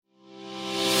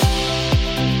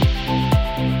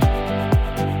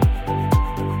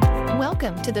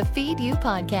back to the Feed You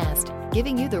podcast,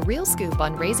 giving you the real scoop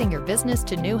on raising your business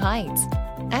to new heights.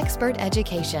 Expert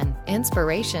education,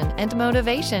 inspiration, and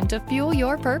motivation to fuel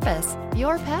your purpose,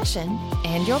 your passion,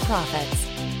 and your profits.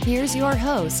 Here's your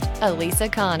host, Elisa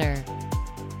Connor.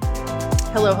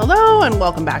 Hello, and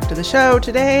welcome back to the show.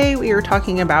 Today, we are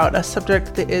talking about a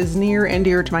subject that is near and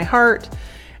dear to my heart,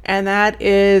 and that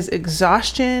is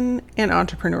exhaustion and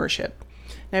entrepreneurship.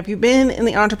 Now, if you've been in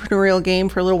the entrepreneurial game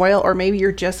for a little while, or maybe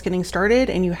you're just getting started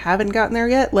and you haven't gotten there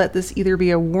yet, let this either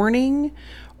be a warning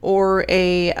or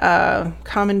a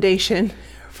commendation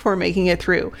for making it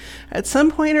through. At some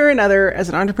point or another, as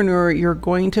an entrepreneur, you're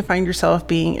going to find yourself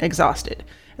being exhausted.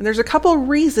 And there's a couple of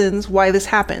reasons why this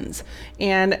happens.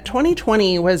 And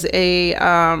 2020 was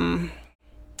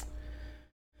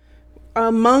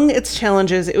among its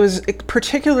challenges, it was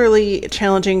particularly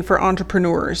challenging for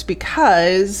entrepreneurs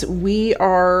because we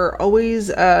are always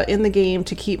in the game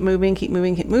to keep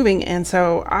moving. And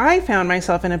so I found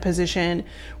myself in a position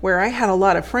where I had a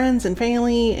lot of friends and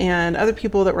family and other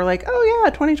people that were like, oh yeah,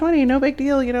 2020, no big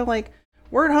deal.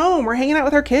 We're at home, we're hanging out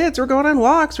with our kids, we're going on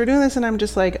walks, we're doing this. And I'm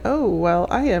just like, oh, well,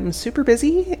 I am super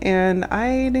busy and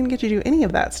I didn't get to do any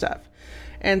of that stuff.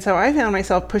 And so I found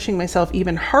myself pushing myself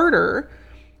even harder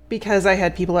because I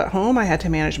had people at home. I had to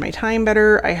manage my time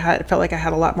better. Felt like I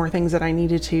had a lot more things that I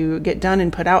needed to get done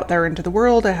and put out there into the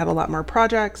world. I had a lot more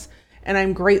projects, and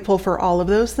I'm grateful for all of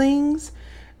those things,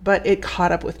 but it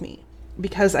caught up with me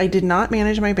because I did not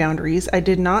manage my boundaries. I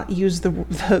did not use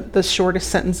the shortest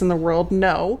sentence in the world,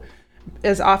 no,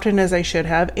 as often as I should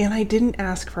have, and I didn't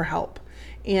ask for help.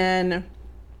 And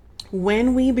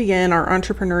when we begin our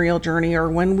entrepreneurial journey, or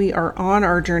when we are on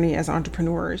our journey as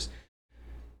entrepreneurs,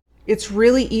 it's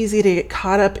really easy to get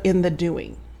caught up in the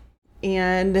doing.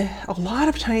 And a lot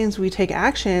of times we take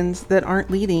actions that aren't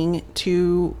leading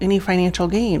to any financial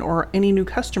gain or any new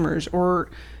customers or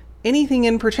anything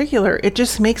in particular. It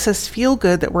just makes us feel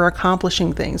good that we're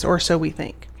accomplishing things, or so we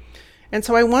think. And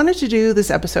so I wanted to do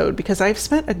this episode because I've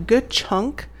spent a good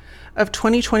chunk of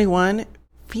 2021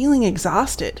 feeling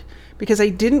exhausted because I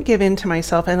didn't give in to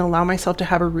myself and allow myself to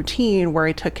have a routine where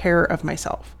I took care of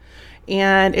myself.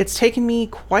 And it's taken me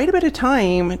quite a bit of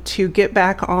time to get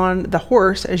back on the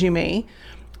horse, as you may,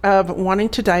 of wanting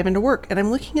to dive into work. And I'm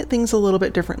looking at things a little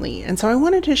bit differently. And so I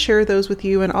wanted to share those with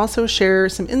you and also share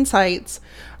some insights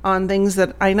on things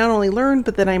that I not only learned,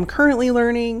 but that I'm currently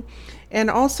learning.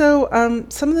 And also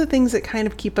some of the things that kind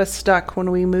of keep us stuck when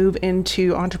we move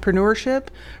into entrepreneurship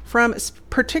from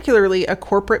particularly a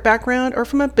corporate background or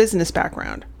from a business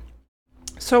background.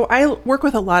 So I work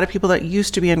with a lot of people that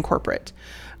used to be in corporate.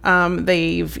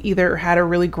 They've either had a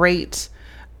really great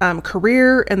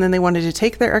career and then they wanted to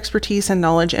take their expertise and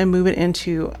knowledge and move it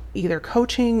into either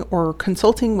coaching or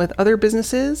consulting with other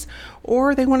businesses,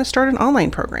 or they want to start an online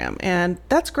program. And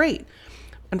that's great.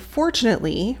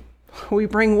 Unfortunately, we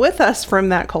bring with us from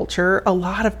that culture a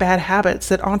lot of bad habits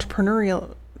that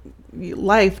entrepreneurial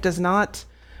life does not,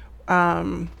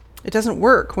 it doesn't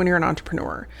work when you're an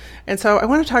entrepreneur. And so I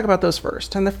want to talk about those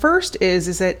first. And the first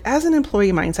is that as an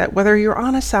employee mindset, whether you're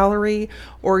on a salary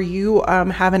or you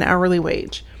have an hourly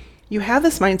wage, you have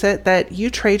this mindset that you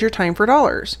trade your time for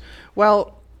dollars.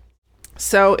 Well,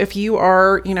 so if you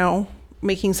are,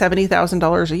 making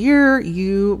 $70,000 a year,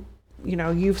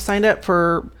 you've signed up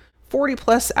for 40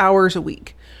 plus hours a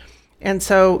week. And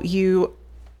so you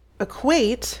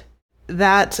equate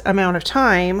that amount of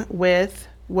time with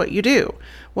what you do.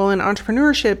 Well, in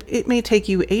entrepreneurship, it may take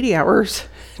you 80 hours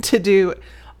to do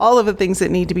all of the things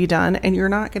that need to be done, and you're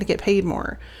not going to get paid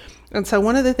more. And so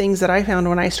one of the things that I found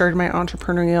when I started my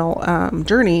entrepreneurial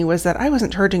journey was that I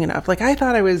wasn't charging enough. Like, I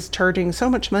thought I was charging so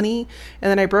much money, and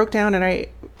then I broke down and I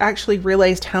actually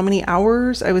realized how many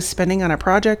hours I was spending on a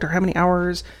project, or how many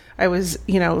hours I was,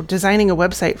 designing a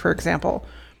website, for example.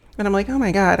 And I'm like, oh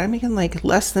my God, I'm making like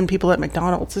less than people at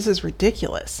McDonald's. This is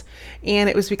ridiculous. And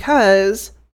it was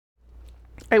because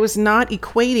I was not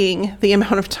equating the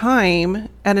amount of time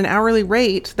at an hourly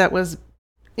rate that was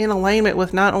in alignment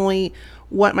with not only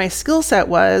what my skill set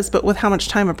was, but with how much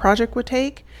time a project would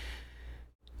take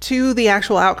to the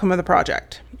actual outcome of the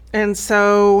project. And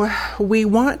so we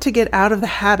want to get out of the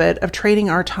habit of trading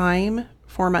our time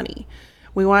for money.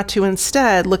 We want to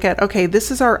instead look at, okay,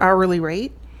 this is our hourly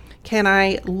rate. Can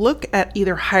I look at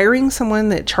either hiring someone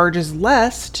that charges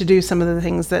less to do some of the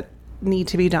things that need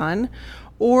to be done,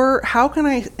 or how can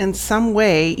I in some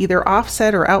way either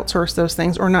offset or outsource those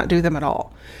things or not do them at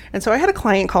all? And so I had a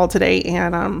client call today,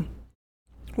 and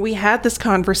we had this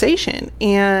conversation,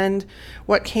 and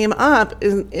what came up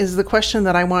is the question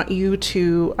that I want you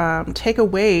to take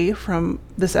away from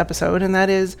this episode, and that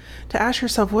is to ask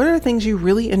yourself, what are the things you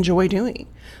really enjoy doing?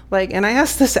 And I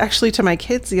asked this actually to my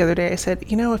kids the other day. I said,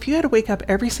 if you had to wake up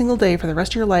every single day for the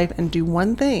rest of your life and do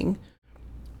one thing,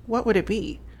 what would it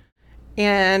be?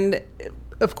 And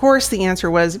of course, the answer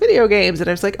was video games. And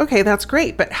I was like, okay, that's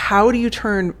great. But how do you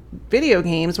turn video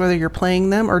games, whether you're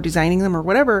playing them or designing them or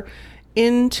whatever,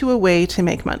 into a way to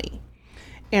make money?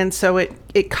 And so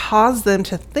it caused them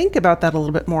to think about that a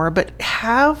little bit more, but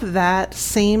have that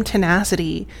same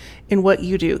tenacity in what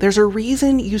you do. There's a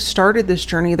reason you started this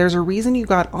journey. There's a reason you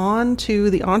got onto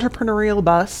the entrepreneurial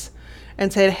bus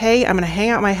and said, hey, I'm going to hang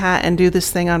out my hat and do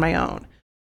this thing on my own.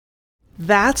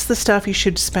 That's the stuff you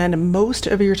should spend most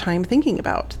of your time thinking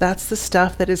about. That's the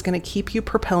stuff that is going to keep you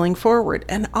propelling forward.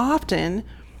 And often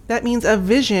that means a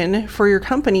vision for your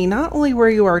company, not only where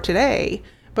you are today,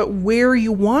 but where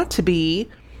you want to be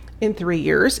in 3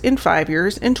 years, in 5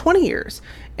 years, in 20 years.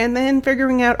 And then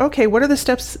figuring out, okay, what are the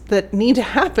steps that need to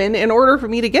happen in order for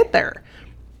me to get there?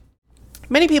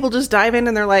 Many people just dive in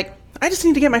and they're like, I just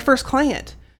need to get my first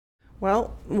client.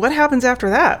 Well, what happens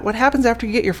after that? What happens after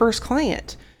you get your first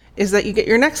client is that you get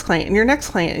your next client and your next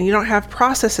client, and you don't have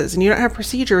processes and you don't have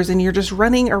procedures, and you're just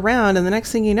running around, and the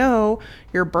next thing you know,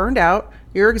 you're burned out,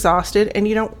 you're exhausted, and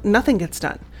nothing gets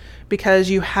done because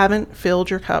you haven't filled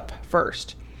your cup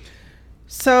first.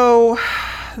 So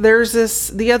there's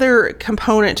the other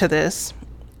component to this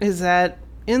is that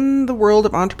in the world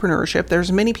of entrepreneurship,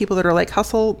 there's many people that are like,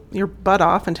 hustle your butt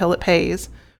off until it pays.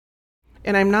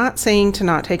 And I'm not saying to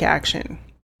not take action,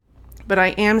 but I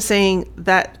am saying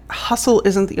that hustle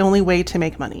isn't the only way to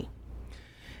make money.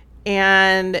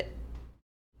 And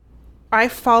I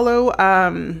follow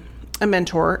a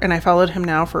mentor, and I followed him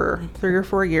now for 3 or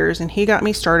 4 years, and he got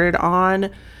me started on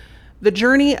the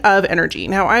journey of energy.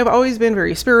 Now, I've always been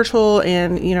very spiritual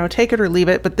and, take it or leave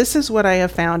it, but this is what I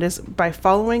have found is by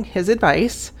following his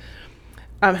advice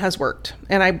has worked.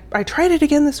 And I tried it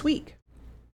again this week,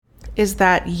 is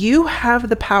that you have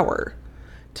the power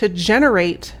to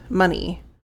generate money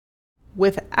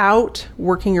without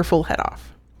working your full head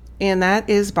off. And that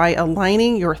is by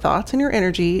aligning your thoughts and your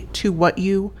energy to what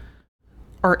you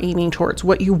are aiming towards,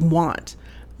 what you want,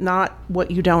 not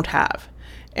what you don't have.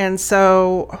 And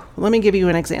so let me give you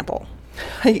an example.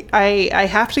 I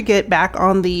have to get back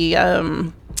on the,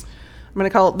 I'm going to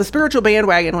call it the spiritual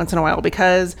bandwagon once in a while,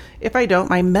 because if I don't,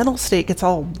 my mental state gets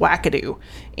all wackadoo.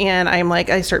 And I'm like,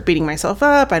 I start beating myself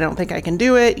up. I don't think I can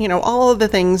do it. All of the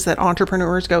things that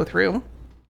entrepreneurs go through.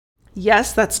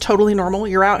 Yes, that's totally normal.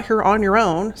 You're out here on your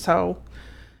own. So,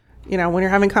 when you're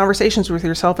having conversations with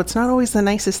yourself, it's not always the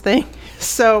nicest thing.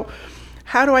 So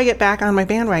how do I get back on my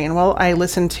bandwagon? Well, I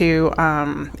listen to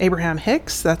Abraham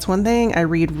Hicks. That's one thing. I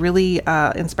read really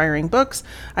inspiring books.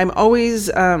 I'm always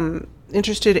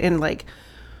interested in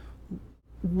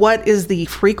what is the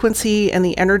frequency and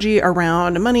the energy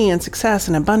around money and success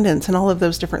and abundance and all of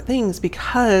those different things,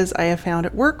 because I have found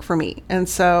it work for me. And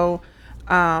so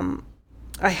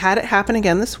I had it happen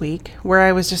again this week where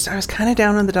I was kind of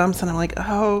down in the dumps, and I'm like,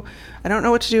 oh, I don't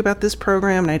know what to do about this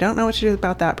program, and I don't know what to do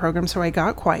about that program. So I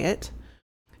got quiet.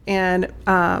 And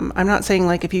I'm not saying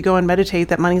if you go and meditate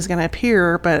that money's going to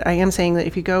appear, but I am saying that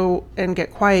if you go and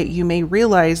get quiet, you may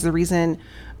realize the reason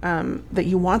that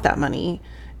you want that money,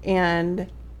 and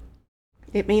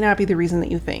it may not be the reason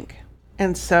that you think.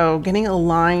 And so getting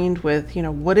aligned with,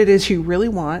 what it is you really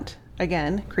want,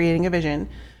 again, creating a vision,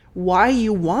 why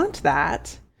you want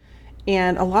that.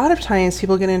 And a lot of times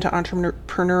people get into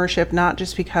entrepreneurship not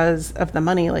just because of the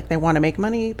money, they want to make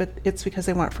money, but it's because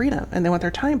they want freedom and they want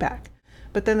their time back.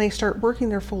 But then they start working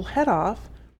their full head off,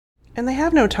 and they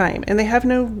have no time, and they have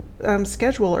no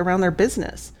schedule around their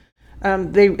business.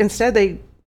 They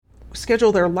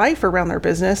schedule their life around their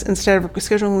business instead of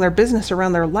scheduling their business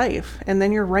around their life. And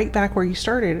then you're right back where you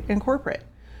started in corporate.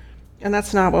 And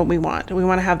that's not what we want. We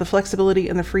want to have the flexibility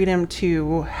and the freedom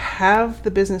to have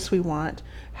the business we want,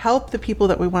 help the people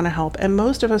that we want to help. And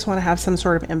most of us want to have some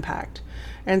sort of impact.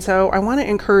 And so I want to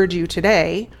encourage you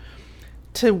today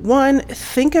to, one,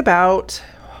 think about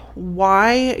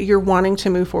why you're wanting to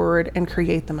move forward and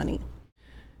create the money.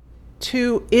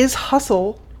 Two, is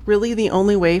hustle really the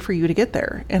only way for you to get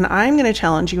there? And I'm going to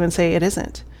challenge you and say it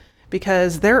isn't,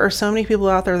 because there are so many people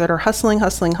out there that are hustling,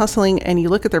 and you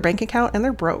look at their bank account and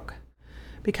they're broke,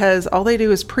 because all they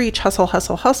do is preach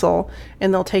hustle,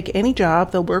 and they'll take any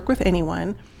job, they'll work with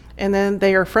anyone, and then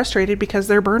they are frustrated because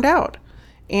they're burned out.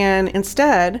 And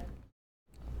instead,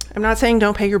 I'm not saying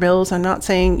don't pay your bills. I'm not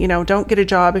saying, don't get a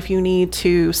job if you need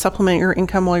to supplement your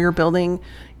income while you're building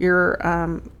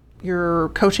your your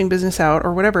coaching business out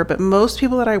or whatever, but most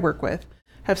people that I work with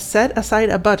have set aside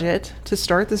a budget to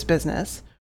start this business.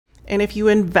 And if you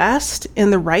invest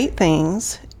in the right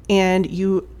things and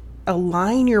you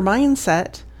align your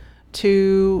mindset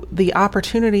to the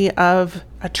opportunity of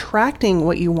attracting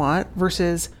what you want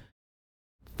versus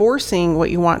forcing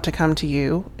what you want to come to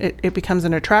you, it becomes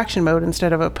an attraction mode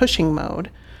instead of a pushing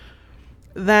mode,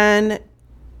 then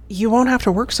you won't have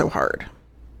to work so hard.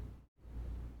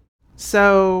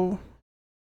 So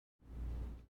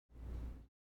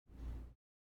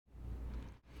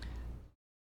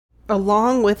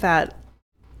along with that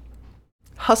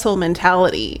hustle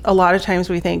mentality, a lot of times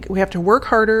we think we have to work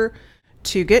harder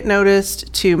to get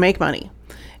noticed, to make money.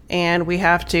 And we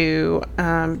have to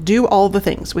do all the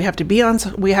things. We have to be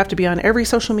on every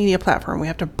social media platform. We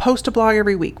have to post a blog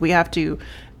every week. We have to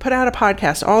put out a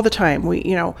podcast all the time.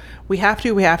 We have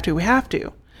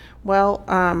to. Well,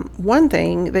 one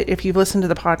thing that if you've listened to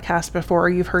the podcast before,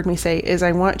 you've heard me say is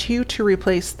I want you to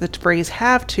replace the phrase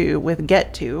have to with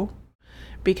get to,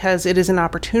 because it is an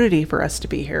opportunity for us to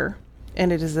be here.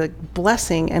 And it is a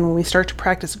blessing. And when we start to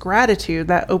practice gratitude,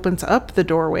 that opens up the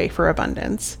doorway for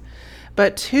abundance.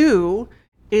 But two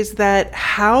is that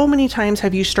how many times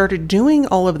have you started doing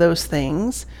all of those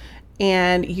things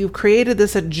and you've created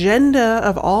this agenda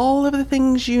of all of the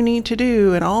things you need to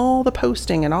do and all the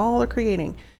posting and all the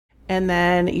creating, and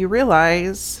then you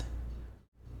realize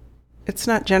it's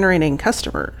not generating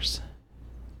customers.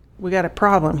 We got a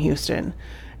problem, Houston.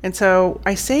 And so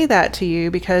I say that to you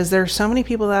because there's so many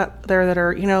people out there that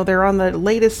are, they're on the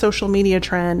latest social media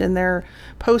trend and they're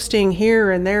posting here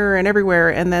and there and everywhere.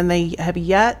 And then they have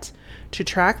yet to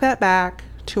track that back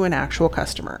to an actual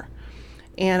customer.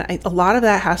 And a lot of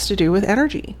that has to do with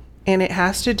energy. And it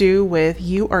has to do with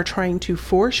you are trying to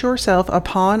force yourself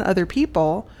upon other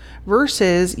people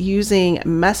versus using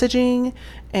messaging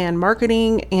and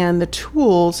marketing and the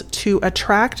tools to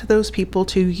attract those people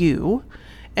to you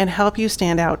and help you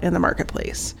stand out in the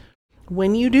marketplace.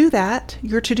 When you do that,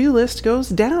 your to-do list goes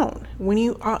down. When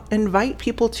you invite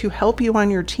people to help you on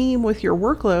your team with your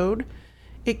workload,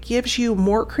 it gives you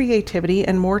more creativity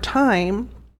and more time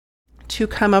to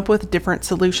come up with different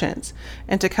solutions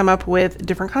and to come up with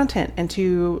different content and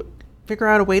to figure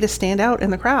out a way to stand out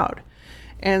in the crowd.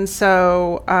 And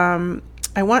so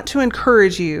I want to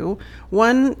encourage you,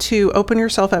 one, to open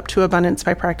yourself up to abundance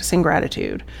by practicing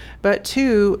gratitude, but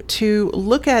two, to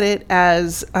look at it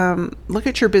as, look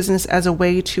at your business as a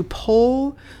way to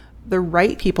pull the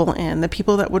right people in, the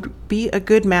people that would be a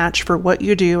good match for what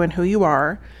you do and who you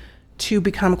are, to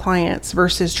become clients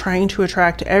versus trying to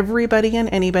attract everybody and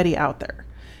anybody out there.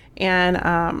 And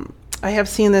I have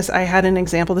seen this. I had an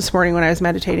example this morning when I was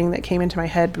meditating that came into my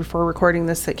head before recording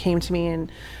this that came to me,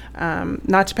 and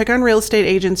not to pick on real estate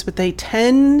agents, but they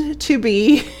tend to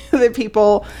be the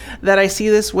people that I see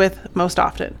this with most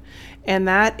often. And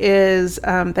that is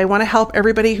they want to help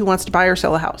everybody who wants to buy or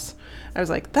sell a house. I was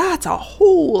like, that's a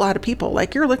whole lot of people.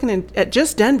 Like you're looking at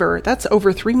just Denver, that's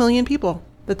over 3 million people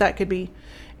that could be.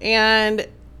 And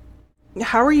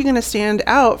how are you going to stand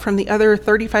out from the other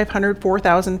 3,500,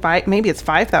 4,000, maybe it's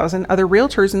 5,000 other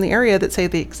realtors in the area that say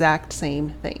the exact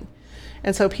same thing?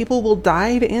 And so people will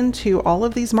dive into all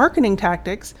of these marketing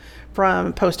tactics,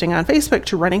 from posting on Facebook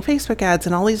to running Facebook ads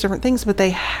and all these different things, but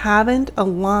they haven't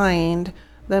aligned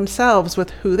themselves with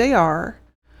who they are,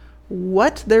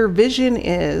 what their vision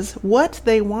is, what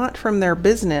they want from their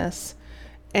business,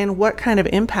 and what kind of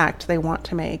impact they want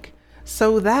to make,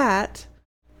 so that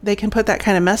they can put that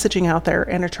kind of messaging out there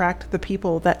and attract the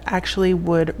people that actually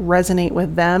would resonate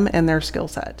with them and their skill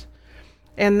set.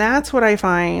 And that's what I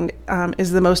find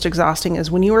is the most exhausting, is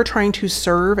when you are trying to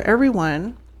serve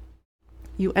everyone,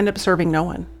 you end up serving no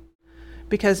one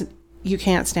because you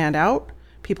can't stand out.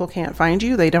 People can't find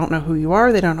you. They don't know who you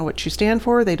are. They don't know what you stand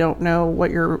for. They don't know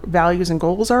what your values and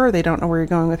goals are. They don't know where you're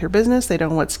going with your business. They don't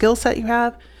know what skill set you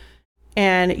have.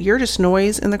 And you're just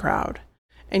noise in the crowd.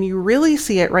 And you really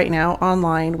see it right now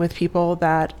online with people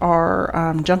that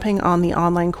are jumping on the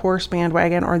online course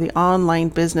bandwagon or the online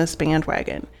business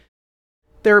bandwagon.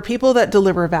 There are people that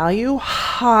deliver value,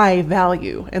 high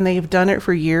value, and they've done it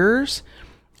for years.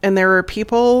 And there are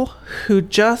people who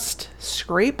just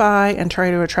scrape by and try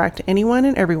to attract anyone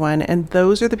and everyone. And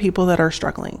those are the people that are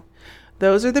struggling.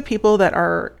 Those are the people that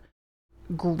are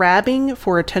grabbing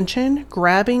for attention,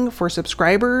 grabbing for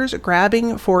subscribers,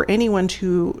 grabbing for anyone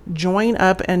to join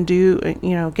up and do,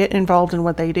 get involved in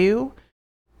what they do.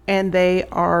 And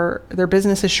their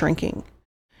business is shrinking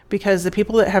because the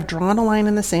people that have drawn a line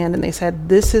in the sand and they said,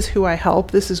 this is who I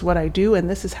help, this is what I do, and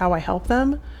this is how I help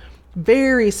them,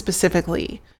 very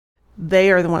specifically,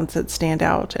 they are the ones that stand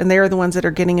out, and they are the ones that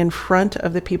are getting in front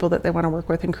of the people that they want to work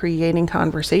with and creating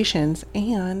conversations,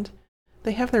 and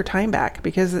they have their time back.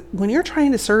 Because when you're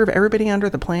trying to serve everybody under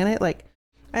the planet, like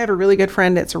I have a really good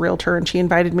friend that's a realtor, and she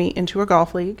invited me into a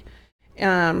golf league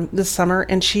this summer,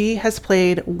 and she has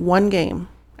played 1 game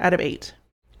out of 8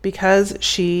 because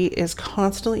she is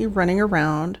constantly running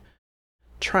around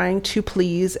trying to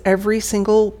please every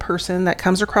single person that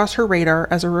comes across her radar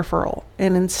as a referral.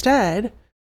 And instead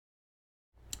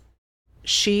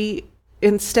she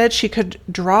could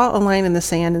draw a line in the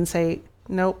sand and say,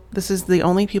 nope, this is the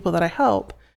only people that I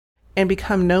help, and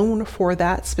become known for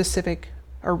that specific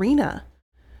arena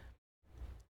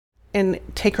and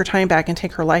take her time back and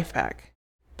take her life back.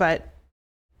 But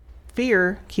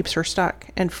fear keeps her stuck,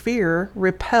 and fear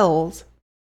repels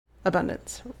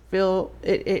abundance.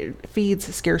 It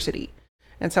feeds scarcity.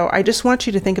 And so I just want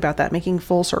you to think about that, making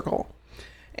full circle.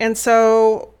 And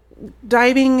so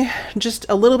diving just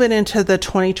a little bit into the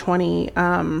 2020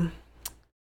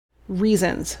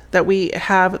 reasons that we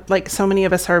have, like so many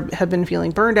of us have been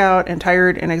feeling burned out and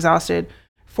tired and exhausted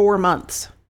for months,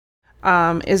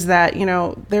 is that,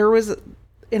 there was,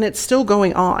 and it's still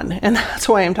going on. And that's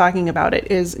why I'm talking about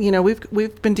it is,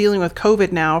 we've been dealing with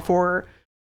COVID now for,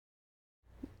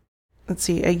 let's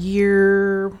see, a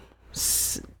year,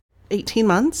 18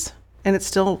 months, and it's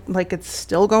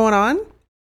still going on.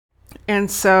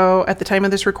 And so at the time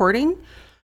of this recording,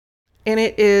 and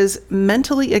it is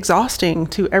mentally exhausting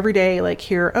to every day, like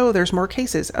hear, oh, there's more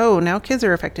cases. Oh, now kids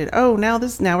are affected. Oh, now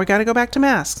we got to go back to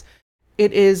masks.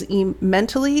 It is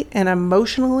mentally and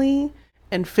emotionally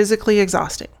and physically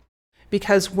exhausting,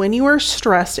 because when you are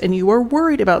stressed and you are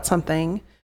worried about something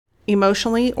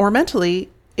emotionally or mentally,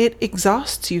 it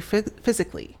exhausts you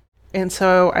physically. And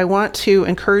so I want to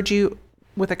encourage you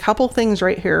with a couple things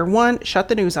right here. One, shut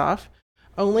the news off.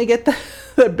 Only get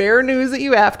the bare news that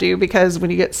you have to, because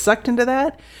when you get sucked into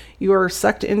that, you are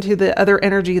sucked into the other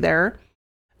energy there.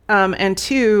 And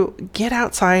 2, get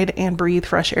outside and breathe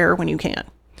fresh air when you can.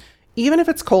 Even if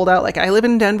it's cold out, like I live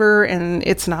in Denver and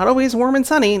it's not always warm and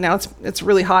sunny. Now it's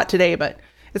really hot today, but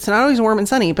it's not always warm and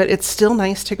sunny, but it's still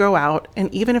nice to go out.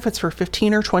 And even if it's for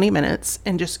 15 or 20 minutes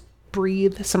and just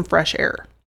breathe some fresh air,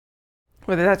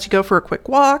 whether that's you go for a quick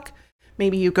walk,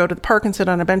 maybe you go to the park and sit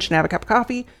on a bench and have a cup of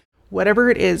coffee, whatever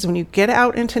it is, when you get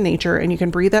out into nature and you can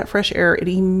breathe that fresh air, it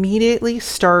immediately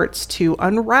starts to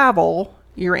unravel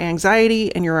your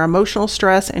anxiety and your emotional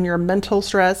stress and your mental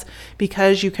stress,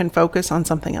 because you can focus on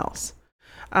something else.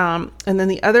 And then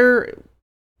the other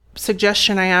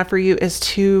suggestion I have for you is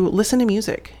to listen to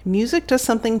music. Music does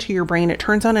something to your brain. It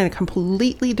turns on in a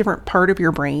completely different part of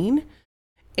your brain.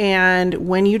 And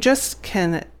when you just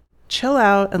can chill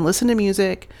out and listen to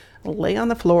music, lay on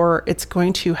the floor, it's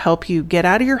going to help you get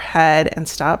out of your head and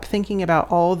stop thinking about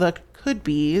all the could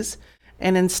be's,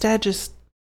 and instead just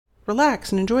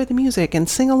relax and enjoy the music and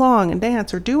sing along and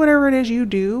dance or do whatever it is you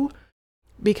do,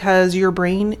 because your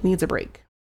brain needs a break.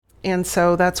 And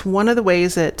so that's one of the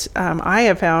ways that I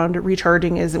have found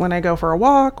recharging is when I go for a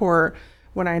walk, or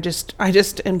when I just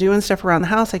am doing stuff around the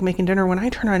house, like making dinner. When I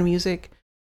turn on music,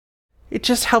 it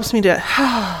just helps me to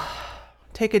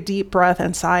take a deep breath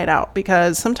and sigh it out,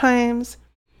 because sometimes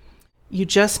you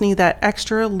just need that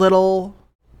extra little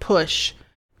push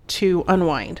to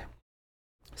unwind.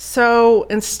 So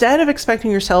instead of expecting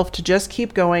yourself to just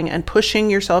keep going and pushing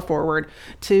yourself forward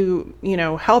to,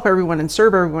 help everyone and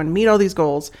serve everyone, meet all these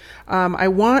goals, I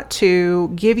want to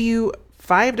give you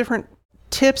 5 different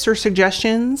tips or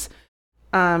suggestions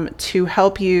to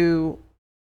help you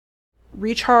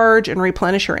recharge and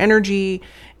replenish your energy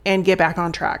and get back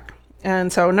on track.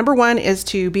 And so number 1 is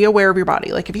to be aware of your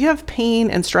body. Like if you have pain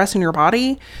and stress in your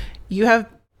body,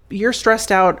 you're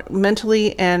stressed out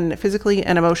mentally and physically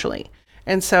and emotionally.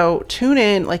 And so tune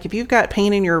in, like if you've got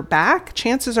pain in your back,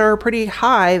 chances are pretty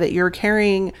high that you're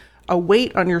carrying a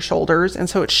weight on your shoulders. And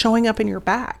so it's showing up in your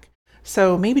back.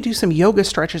 So maybe do some yoga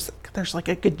stretches. There's like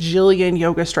a gajillion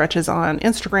yoga stretches on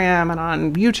Instagram and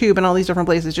on YouTube and all these different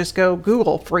places. Just go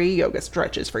Google free yoga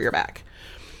stretches for your back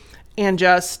and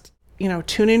just,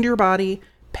 tune into your body,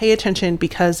 pay attention,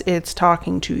 because it's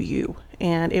talking to you,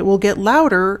 and it will get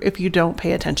louder if you don't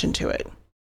pay attention to it.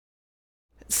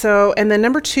 So, and then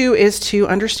number 2 is to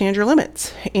understand your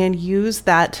limits and use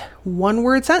that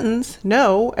 1-word sentence,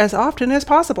 no, as often as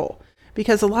possible.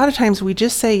 Because a lot of times we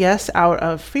just say yes out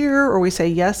of fear, or we say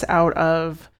yes out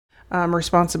of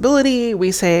responsibility.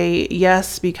 We say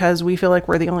yes because we feel like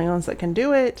we're the only ones that can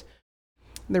do it.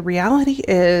 The reality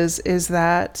is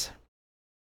that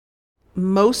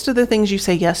most of the things you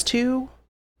say yes to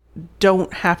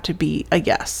don't have to be a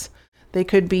yes. They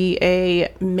could be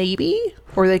a maybe,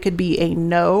 or they could be a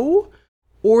no,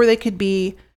 or they could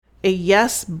be a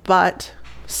yes, but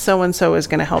so-and-so is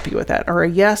going to help you with that, or a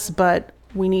yes, but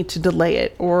we need to delay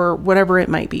it, or whatever it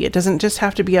might be. It doesn't just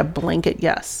have to be a blanket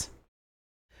yes.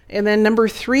 And then number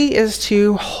 3 is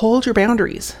to hold your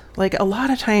boundaries. Like a lot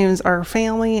of times our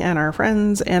family and our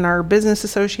friends and our business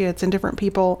associates and different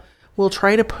people will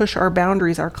try to push our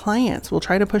boundaries. Our clients will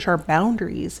try to push our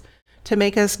boundaries to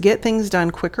make us get things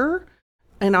done quicker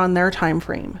and on their time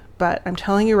frame. But I'm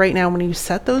telling you right now, when you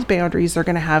set those boundaries, they're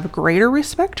going to have greater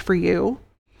respect for you,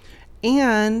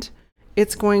 and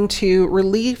it's going to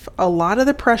relieve a lot of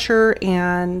the pressure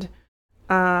and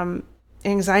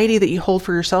anxiety that you hold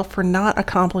for yourself for not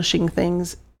accomplishing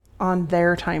things on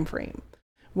their time frame.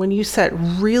 When you set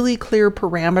really clear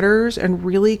parameters and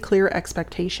really clear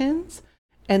expectations,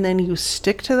 and then you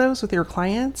stick to those with your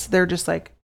clients, they're just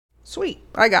like, sweet,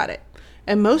 I got it.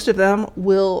 And most of them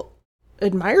will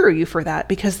admire you for that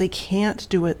because they can't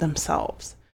do it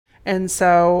themselves. And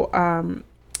so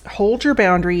hold your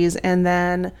boundaries. And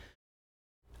then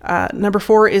number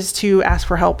 4 is to ask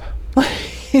for help.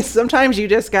 Sometimes you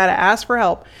just got to ask for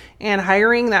help. And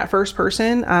hiring that first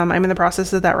person, I'm in the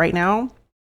process of that right now,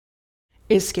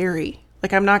 is scary.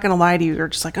 Like, I'm not going to lie to you. You're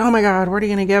just like, oh my God, what are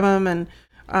you going to give them?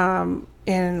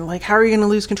 And like, how are you going to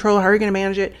lose control? How are you going to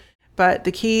manage it? But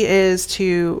the key is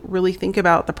to really think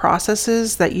about the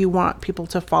processes that you want people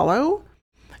to follow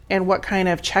and what kind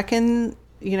of check-in,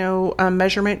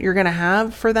 measurement you're going to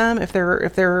have for them if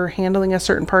they're handling a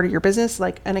certain part of your business,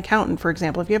 like an accountant, for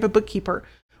example. If you have a bookkeeper,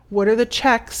 what are the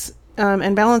checks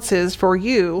and balances for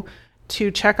you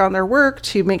to check on their work,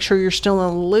 to make sure you're still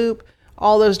in the loop,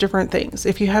 all those different things.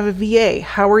 If you have a VA,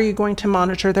 how are you going to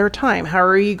monitor their time? How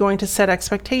are you going to set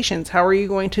expectations? How are you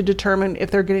going to determine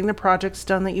if they're getting the projects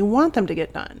done that you want them to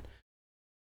get done?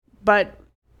 But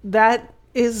that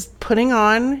is putting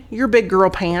on your big girl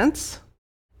pants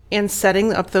and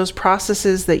setting up those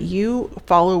processes that you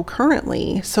follow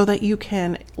currently so that you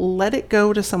can let it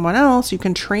go to someone else. You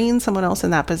can train someone else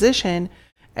in that position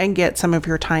and get some of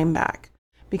your time back.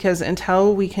 Because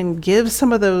until we can give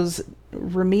some of those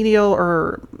remedial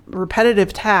or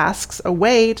repetitive tasks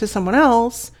away to someone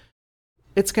else,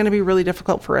 it's going to be really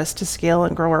difficult for us to scale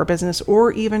and grow our business,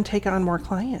 or even take on more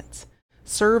clients,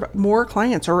 serve more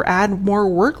clients, or add more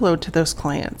workload to those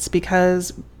clients,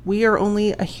 because we are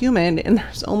only a human and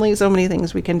there's only so many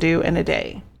things we can do in a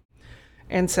day.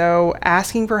 And so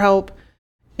asking for help,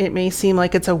 it may seem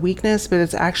like it's a weakness, but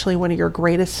it's actually one of your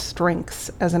greatest strengths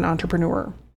as an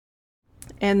entrepreneur.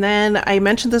 And then I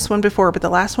mentioned this one before, but the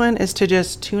last one is to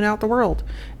just tune out the world,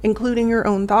 including your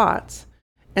own thoughts,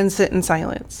 and sit in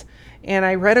silence. And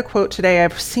I read a quote today.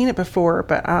 I've seen it before,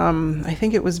 but I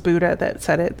think it was Buddha that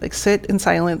said it, like, sit in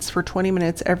silence for 20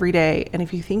 minutes every day. And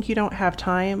if you think you don't have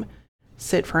time,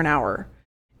 sit for an hour.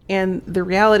 And the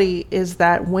reality is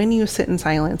that when you sit in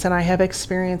silence, and I have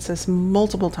experienced this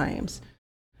multiple times,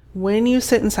 when you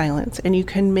sit in silence and you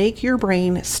can make your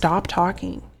brain stop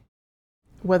talking,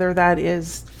 whether that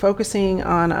is focusing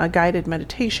on a guided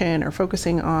meditation or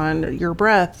focusing on your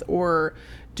breath or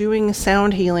doing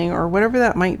sound healing or whatever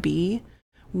that might be,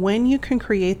 when you can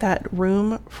create that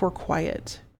room for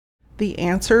quiet, the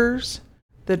answers,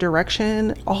 the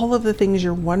direction, all of the things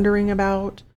you're wondering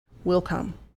about will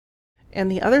come.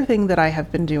 And the other thing that I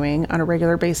have been doing on a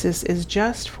regular basis is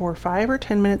just for 5 or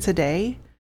 10 minutes a day,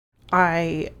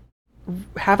 I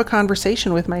have a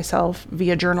conversation with myself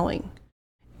via journaling.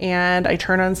 And I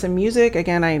turn on some music.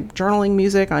 Again, I'm journaling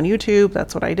music on YouTube.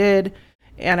 That's what I did.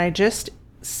 And I just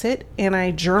sit and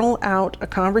I journal out a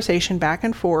conversation back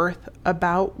and forth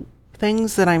about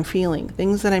things that I'm feeling,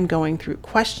 things that I'm going through,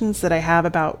 questions that I have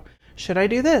about, should I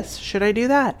do this? Should I do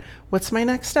that? What's my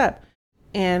next step?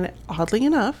 And oddly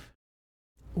enough,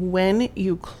 when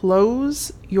you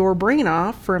close your brain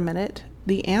off for a minute,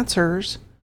 the answers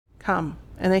come,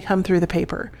 and they come through the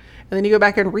paper. And then you go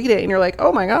back and read it and you're like,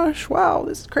 oh my gosh, wow,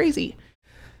 this is crazy.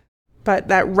 But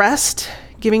that rest,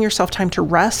 giving yourself time to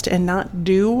rest and not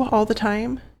do all the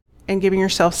time, and giving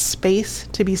yourself space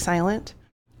to be silent,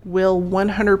 will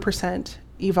 100%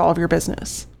 evolve your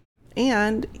business.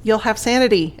 And you'll have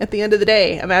sanity at the end of the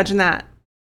day. Imagine that.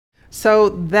 So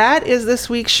that is this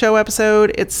week's show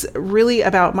episode. It's really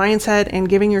about mindset and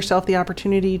giving yourself the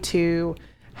opportunity to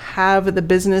have the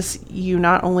business you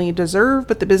not only deserve,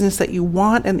 but the business that you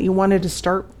want and that you wanted to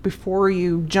start before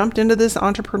you jumped into this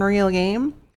entrepreneurial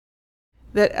game,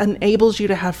 that enables you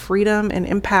to have freedom and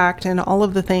impact and all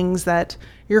of the things that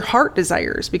your heart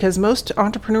desires. Because most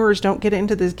entrepreneurs don't get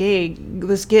into this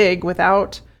gig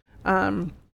without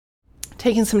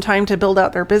taking some time to build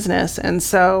out their business. And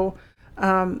so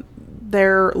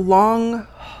their long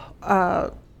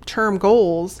term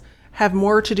goals have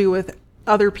more to do with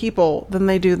other people than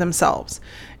they do themselves.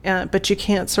 But you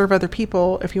can't serve other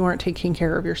people if you aren't taking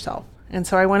care of yourself. And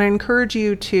so I want to encourage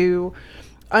you to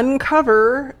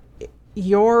uncover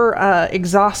your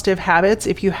exhaustive habits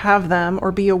if you have them,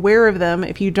 or be aware of them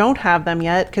if you don't have them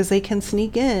yet, because they can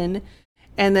sneak in,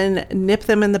 and then nip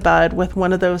them in the bud with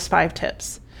one of those 5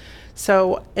 tips.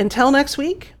 So until next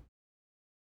week,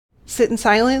 sit in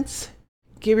silence,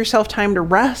 give yourself time to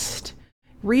rest,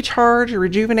 recharge,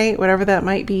 rejuvenate, whatever that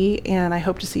might be, and I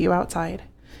hope to see you outside.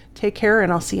 Take care,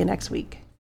 and I'll see you next week.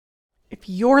 If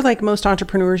you're like most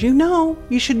entrepreneurs, you know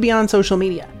you should be on social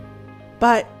media,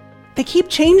 but they keep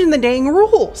changing the dang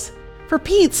rules. For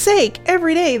Pete's sake,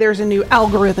 every day there's a new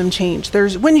algorithm change.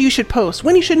 There's when you should post,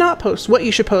 when you should not post, what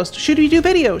you should post. Should you do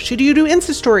video? Should you do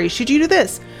Insta stories? Should you do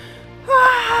this?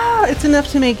 It's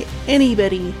enough to make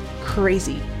anybody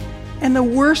crazy. And the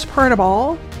worst part of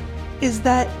all is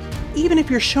that even if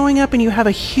you're showing up and you have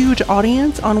a huge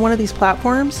audience on one of these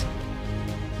platforms,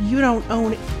 you don't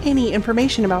own any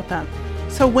information about them.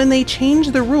 So when they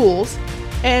change the rules,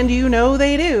 and you know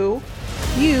they do,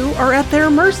 you are at their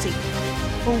mercy.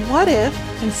 But what if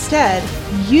instead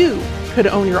you could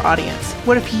own your audience?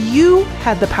 What if you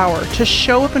had the power to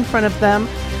show up in front of them,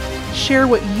 share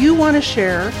what you want to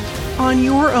share on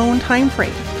your own time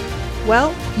frame?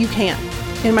 Well, you can.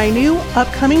 In my new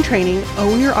upcoming training,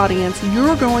 Own Your Audience,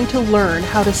 you're going to learn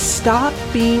how to stop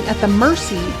being at the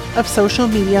mercy of social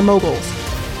media moguls.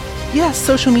 Yes,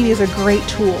 social media is a great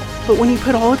tool, but when you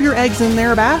put all of your eggs in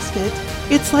their basket,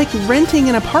 it's like renting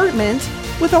an apartment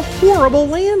with a horrible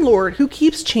landlord who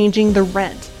keeps changing the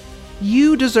rent.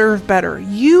 You deserve better.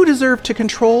 You deserve to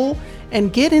control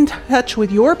and get in touch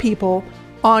with your people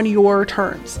on your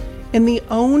terms. In the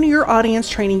Own Your Audience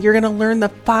training, you're going to learn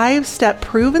the 5-step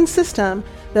proven system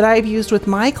that I've used with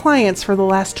my clients for the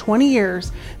last 20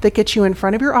 years that gets you in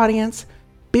front of your audience,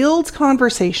 builds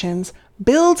conversations,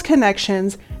 builds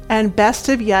connections, and best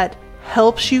of yet,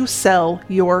 helps you sell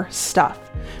your stuff.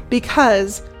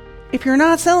 Because if you're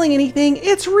not selling anything,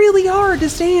 it's really hard to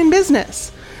stay in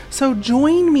business. So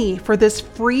join me for this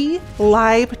free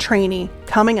live training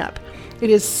coming up. It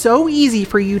is so easy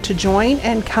for you to join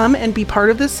and come and be part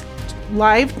of this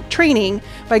live training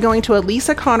by going to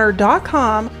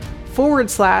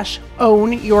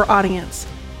alisaconnor.com/own your audience.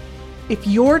 If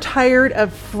you're tired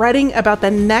of fretting about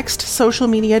the next social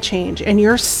media change and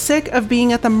you're sick of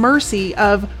being at the mercy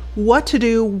of what to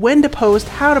do, when to post,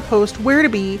 how to post, where to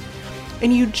be,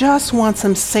 and you just want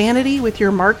some sanity with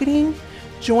your marketing,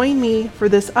 join me for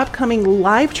this upcoming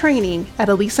live training at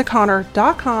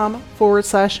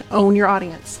alisaconnor.com/own your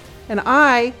audience. And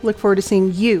I look forward to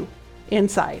seeing you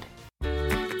inside.